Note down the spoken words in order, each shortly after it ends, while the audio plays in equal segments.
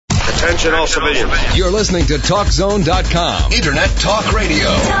Attention all civilians. You're listening to TalkZone.com. Internet Talk Radio.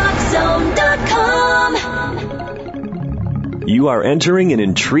 TalkZone.com. You are entering an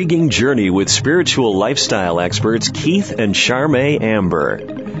intriguing journey with spiritual lifestyle experts Keith and Charmaine Amber,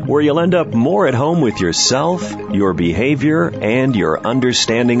 where you'll end up more at home with yourself, your behavior, and your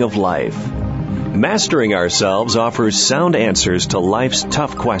understanding of life. Mastering Ourselves offers sound answers to life's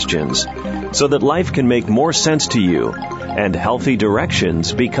tough questions so that life can make more sense to you and healthy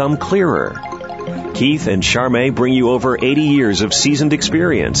directions become clearer. Keith and Charmaine bring you over 80 years of seasoned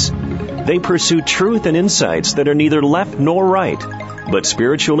experience. They pursue truth and insights that are neither left nor right, but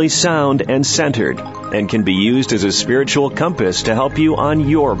spiritually sound and centered, and can be used as a spiritual compass to help you on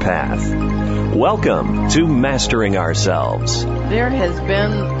your path. Welcome to Mastering Ourselves. There has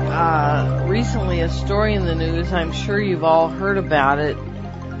been recently a story in the news. I'm sure you've all heard about it.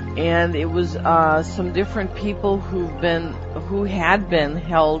 And it was some different people who had been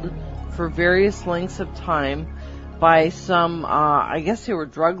held for various lengths of time by some, I guess they were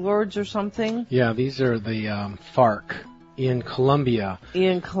drug lords or something. Yeah, these are the FARC in Colombia.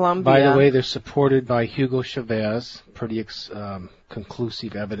 By the way, they're supported by Hugo Chavez. Pretty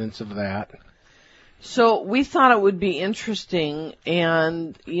conclusive evidence of that. So we thought it would be interesting,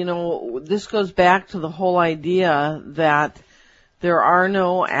 and, this goes back to the whole idea that there are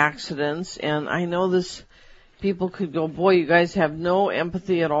no accidents, and I know people could go, boy, you guys have no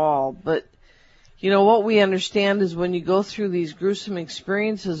empathy at all, but, what we understand is when you go through these gruesome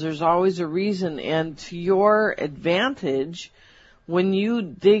experiences, there's always a reason, and to your advantage, when you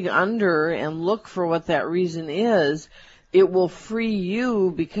dig under and look for what that reason is, it will free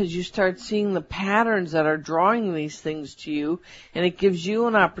you because you start seeing the patterns that are drawing these things to you, and it gives you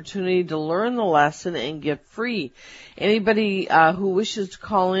an opportunity to learn the lesson and get free. Anybody who wishes to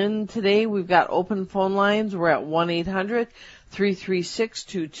call in today, we've got open phone lines. We're at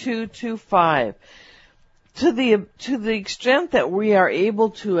 1-800-336-2225. To the extent that we are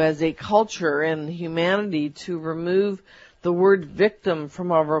able to, as a culture and humanity, to remove the word victim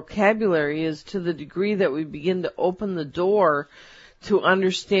from our vocabulary is to the degree that we begin to open the door to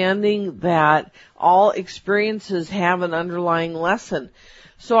understanding that all experiences have an underlying lesson.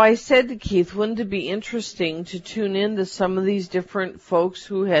 So I said to Keith, wouldn't it be interesting to tune in to some of these different folks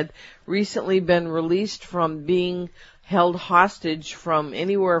who had recently been released from being held hostage from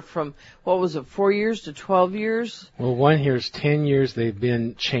anywhere from, 4 years to 12 years? Well, one here is 10 years they've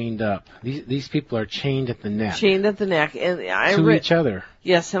been chained up. These people are chained at the neck. Chained at the neck. And each other.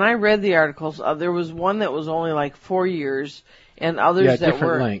 Yes, and I read the articles. There was one that was only like 4 years, and others that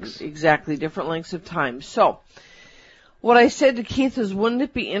different were lengths. Exactly, different lengths of time. So, what I said to Keith is, wouldn't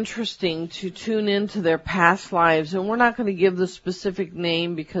it be interesting to tune into their past lives? And we're not going to give the specific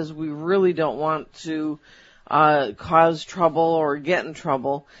name because we really don't want to cause trouble or get in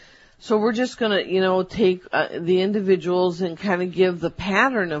trouble. So we're just going to, take the individuals and kind of give the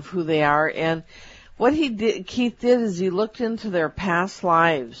pattern of who they are. And what Keith did is he looked into their past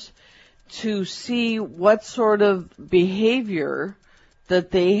lives to see what sort of behavior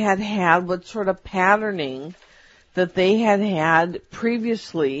that they had, what sort of patterning that they had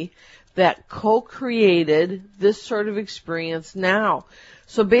previously that co-created this sort of experience now.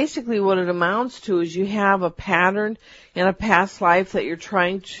 So basically what it amounts to is you have a pattern in a past life that you're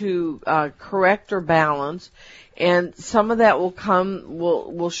trying to correct or balance, and some of that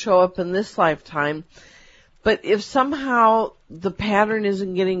will show up in this lifetime. But if somehow the pattern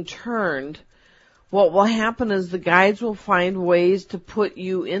isn't getting turned, what will happen is the guides will find ways to put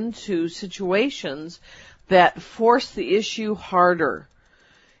you into situations that force the issue harder.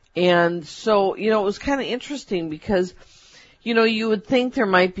 And so, it was kind of interesting because you would think there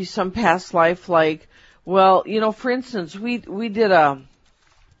might be some past life like, well, for instance, we did a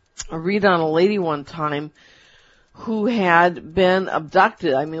read on a lady one time who had been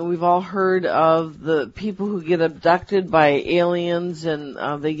abducted. I mean, we've all heard of the people who get abducted by aliens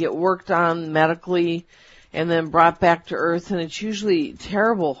and they get worked on medically and then brought back to Earth, and it's usually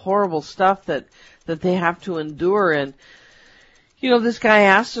terrible, horrible stuff that they have to endure. And this guy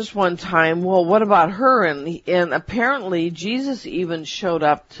asked us one time, well, what about her? And apparently Jesus even showed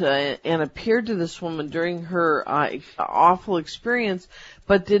up and appeared to this woman during her awful experience,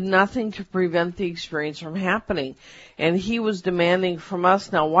 but did nothing to prevent the experience from happening. And he was demanding from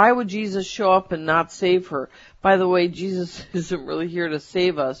us, now, why would Jesus show up and not save her? By the way, Jesus isn't really here to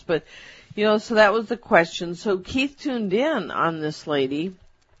save us, but, so that was the question. So Keith tuned in on this lady,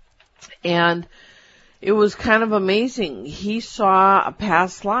 and it was kind of amazing. He saw a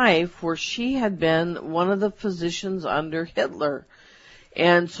past life where she had been one of the physicians under Hitler.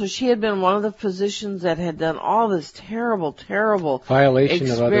 And so she had been one of the physicians that had done all this terrible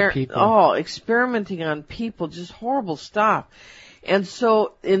violation of other people. Oh, experimenting on people, just horrible stuff. And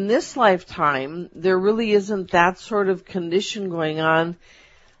so in this lifetime, there really isn't that sort of condition going on,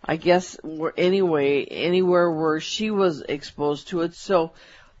 I guess, anywhere where she was exposed to it. So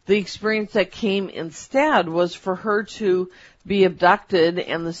the experience that came instead was for her to be abducted,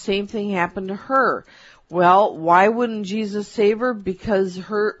 and the same thing happened to her. Well, why wouldn't Jesus save her? Because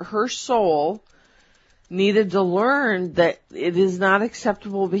her soul needed to learn that it is not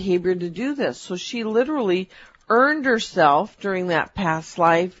acceptable behavior to do this. So she literally earned herself during that past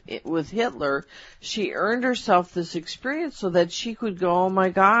life with Hitler. She earned herself this experience so that she could go, oh my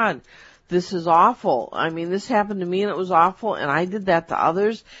God, this is awful. I mean, this happened to me and it was awful, and I did that to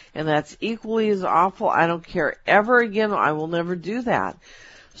others, and that's equally as awful. I don't care ever again. I will never do that.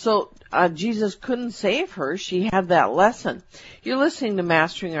 So Jesus couldn't save her. She had that lesson. You're listening to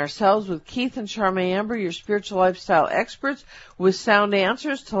Mastering Ourselves with Keith and Charmaine Amber, your spiritual lifestyle experts with sound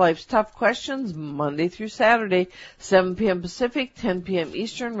answers to life's tough questions, Monday through Saturday, 7 p.m. Pacific, 10 p.m.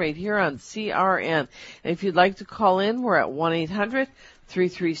 Eastern, right here on CRN. And if you'd like to call in, we're at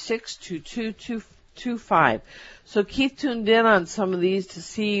 1-800-336-2225. So Keith tuned in on some of these to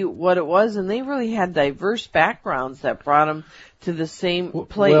see what it was, and they really had diverse backgrounds that brought them to the same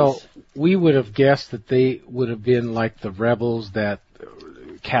place. Well, we would have guessed that they would have been like the rebels that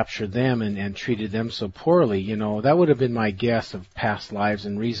captured them and treated them so poorly. You know, that would have been my guess of past lives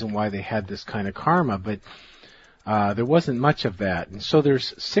and reason why they had this kind of karma, but there wasn't much of that. And so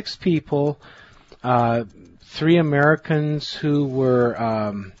there's 6 people, 3 Americans who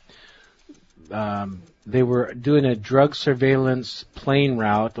were they were doing a drug surveillance plane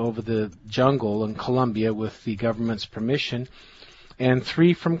route over the jungle in Colombia with the government's permission, and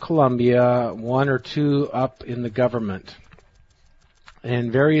 3 from Colombia, 1 or 2 up in the government.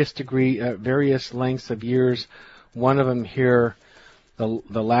 And various lengths of years. One of them here,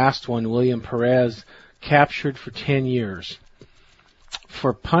 the last one, William Perez, captured for 10 years.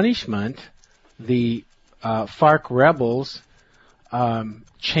 For punishment, the FARC rebels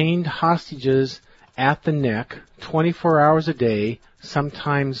chained hostages at the neck 24 hours a day,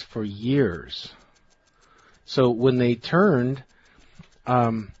 sometimes for years. So when they turned,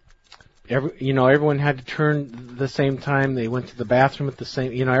 everyone had to turn the same time. They went to the bathroom at the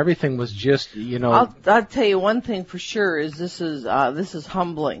same. Everything was just. I'll tell you one thing for sure is this is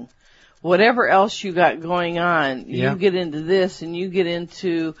humbling. Whatever else you got going on, you get into this and you get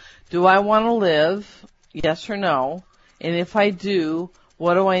into, do I want to live? Yes or no? And if I do,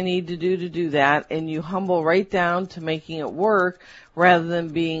 what do I need to do that? And you humble right down to making it work rather than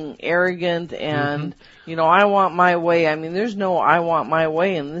being arrogant and, I want my way. I mean, there's no I want my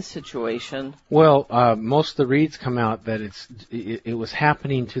way in this situation. Well, most of the reads come out that it was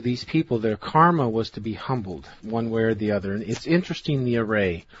happening to these people. Their karma was to be humbled one way or the other. And it's interesting, the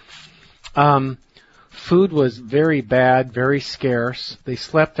array. Food was very bad, very scarce. They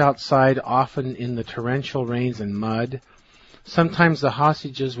slept outside, often in the torrential rains and mud. Sometimes the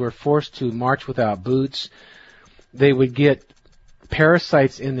hostages were forced to march without boots. They would get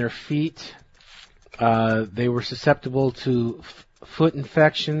parasites in their feet. They were susceptible to foot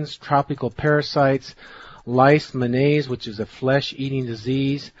infections, tropical parasites, lice, malaise, which is a flesh-eating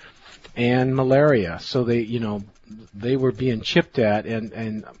disease, and malaria. So they were being chipped at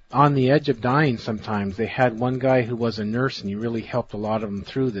and on the edge of dying sometimes. They had one guy who was a nurse, and he really helped a lot of them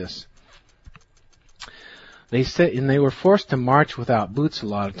through this. They said, and they were forced to march without boots a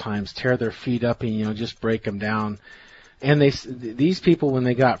lot of times, tear their feet up and, just break them down. And these people, when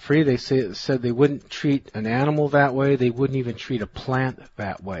they got free, they said they wouldn't treat an animal that way. They wouldn't even treat a plant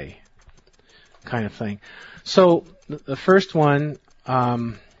that way, kind of thing. So the first one,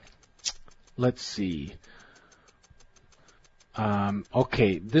 let's see.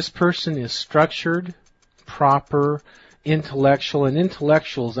 Okay, this person is structured, proper, intellectual, and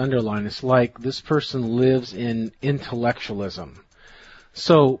intellectuals underline. It's like this person lives in intellectualism.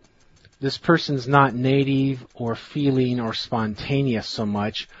 So this person's not native or feeling or spontaneous so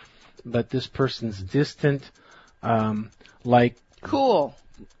much, but this person's distant, like cool,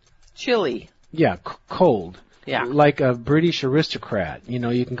 chilly. Yeah, cold. Yeah. Like a British aristocrat.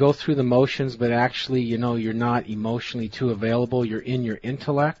 You can go through the motions, but actually, you're not emotionally too available. You're in your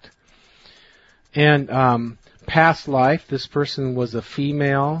intellect. And past life, this person was a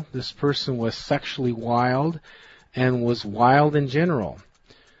female. This person was sexually wild and was wild in general.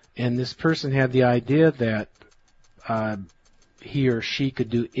 And this person had the idea that he or she could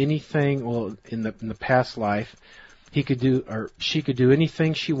do anything. Well, in the past life, he could do or she could do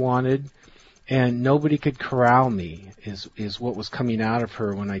anything she wanted, and nobody could corral me, is what was coming out of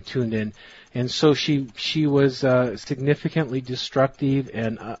her when I tuned in. And so she was significantly destructive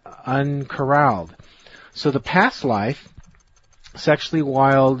and uncorralled. So the past life, sexually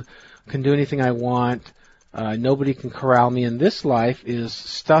wild, can do anything I want, nobody can corral me. In this life is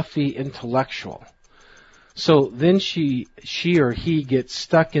stuffy, intellectual. So then she or he gets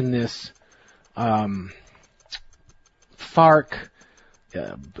stuck in this FARC,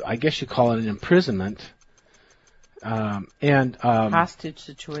 I guess you call it an imprisonment, and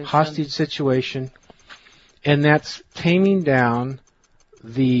hostage situation. And that's taming down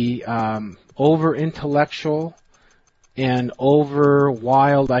the over intellectual and over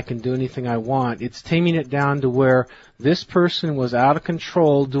wild, I can do anything I want. It's taming it down to where this person was out of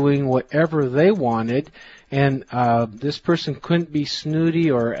control doing whatever they wanted, and this person couldn't be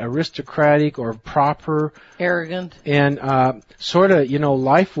snooty or aristocratic or proper. Arrogant. And sort of,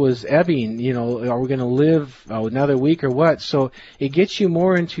 life was ebbing, are we going to live another week or what? So it gets you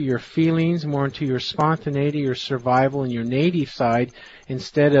more into your feelings, more into your spontaneity, your survival, and your native side,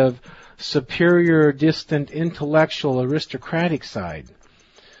 instead of superior, distant, intellectual, aristocratic side.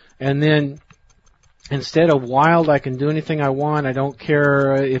 And then instead of wild, I can do anything I want, I don't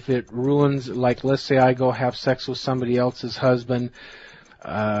care if it ruins, like let's say I go have sex with somebody else's husband,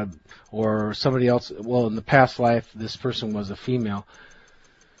 or somebody else, well, in the past life, this person was a female.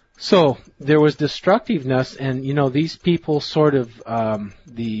 So there was destructiveness, and these people sort of,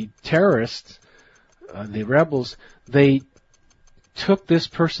 the terrorists, the rebels, they took this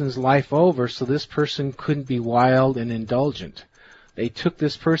person's life over so this person couldn't be wild and indulgent. They took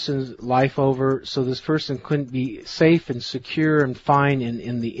this person's life over so this person couldn't be safe and secure and fine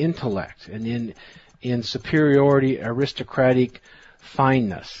in the intellect and in superiority, aristocratic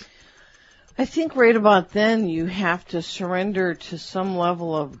fineness. I think right about then you have to surrender to some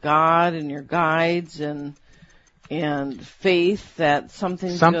level of God and your guides and faith that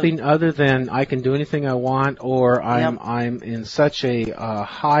something other than I can do anything I want, or I'm in such a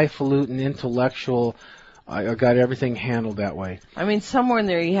highfalutin intellectual, I got everything handled that way. I mean, somewhere in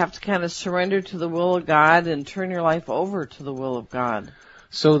there you have to kind of surrender to the will of God and turn your life over to the will of God.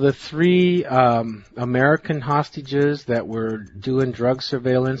 So the 3 American hostages that were doing drug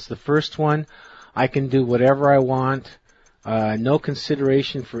surveillance, the first one, I can do whatever I want, no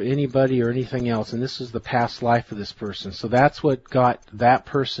consideration for anybody or anything else, and this is the past life of this person. So that's what got that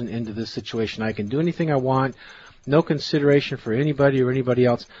person into this situation. I can do anything I want, no consideration for anybody or anybody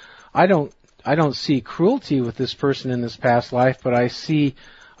else. I don't see cruelty with this person in this past life, but I see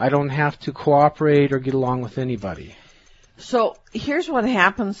I don't have to cooperate or get along with anybody. So here's what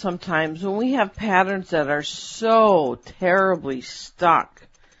happens sometimes when we have patterns that are so terribly stuck,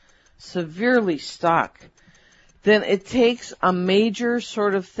 severely stuck, then it takes a major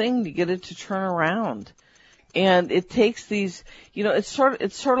sort of thing to get it to turn around. And it takes these, it's sort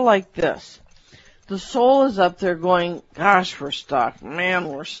of like this. The soul is up there going, gosh, we're stuck. Man,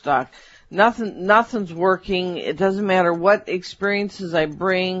 we're stuck. Nothing's working. It doesn't matter what experiences I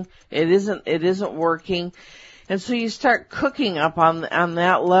bring. It isn't working. And so you start cooking up on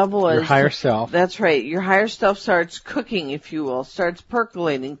that level as your higher self. That's right. Your higher self starts cooking, if you will, starts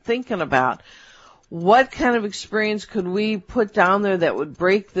percolating, thinking about what kind of experience could we put down there that would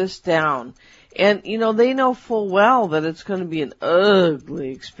break this down. And, they know full well that it's going to be an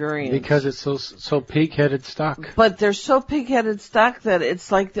ugly experience. Because it's so pig-headed stuck. But they're so pig-headed stuck that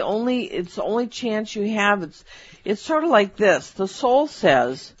it's like it's the only chance you have. It's sort of like this. The soul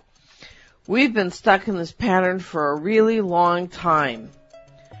says, we've been stuck in this pattern for a really long time.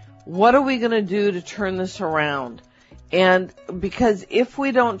 What are we going to do to turn this around? And because if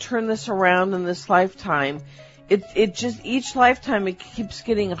we don't turn this around in this lifetime, it just, each lifetime it keeps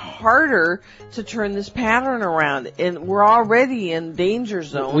getting harder to turn this pattern around. And we're already in danger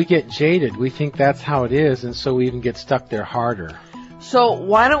zone. We get jaded. We think that's how it is, and so we even get stuck there harder. So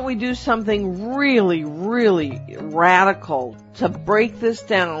why don't we do something really, really radical to break this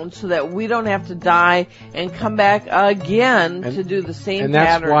down so that we don't have to die and come back again to do the same pattern?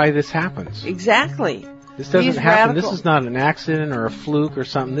 And that's why this happens. Exactly. This doesn't happen. This is not an accident or a fluke or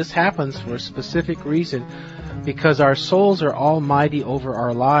something. This happens for a specific reason because our souls are almighty over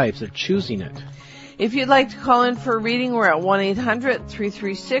our lives. They're choosing it. If you'd like to call in for a reading, we're at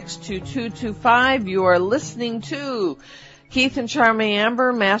 1-800-336-2225. You are listening to Keith and Charmaine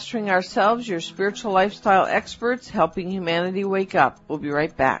Amber, Mastering Ourselves, your spiritual lifestyle experts, helping humanity wake up. We'll be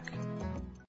right back.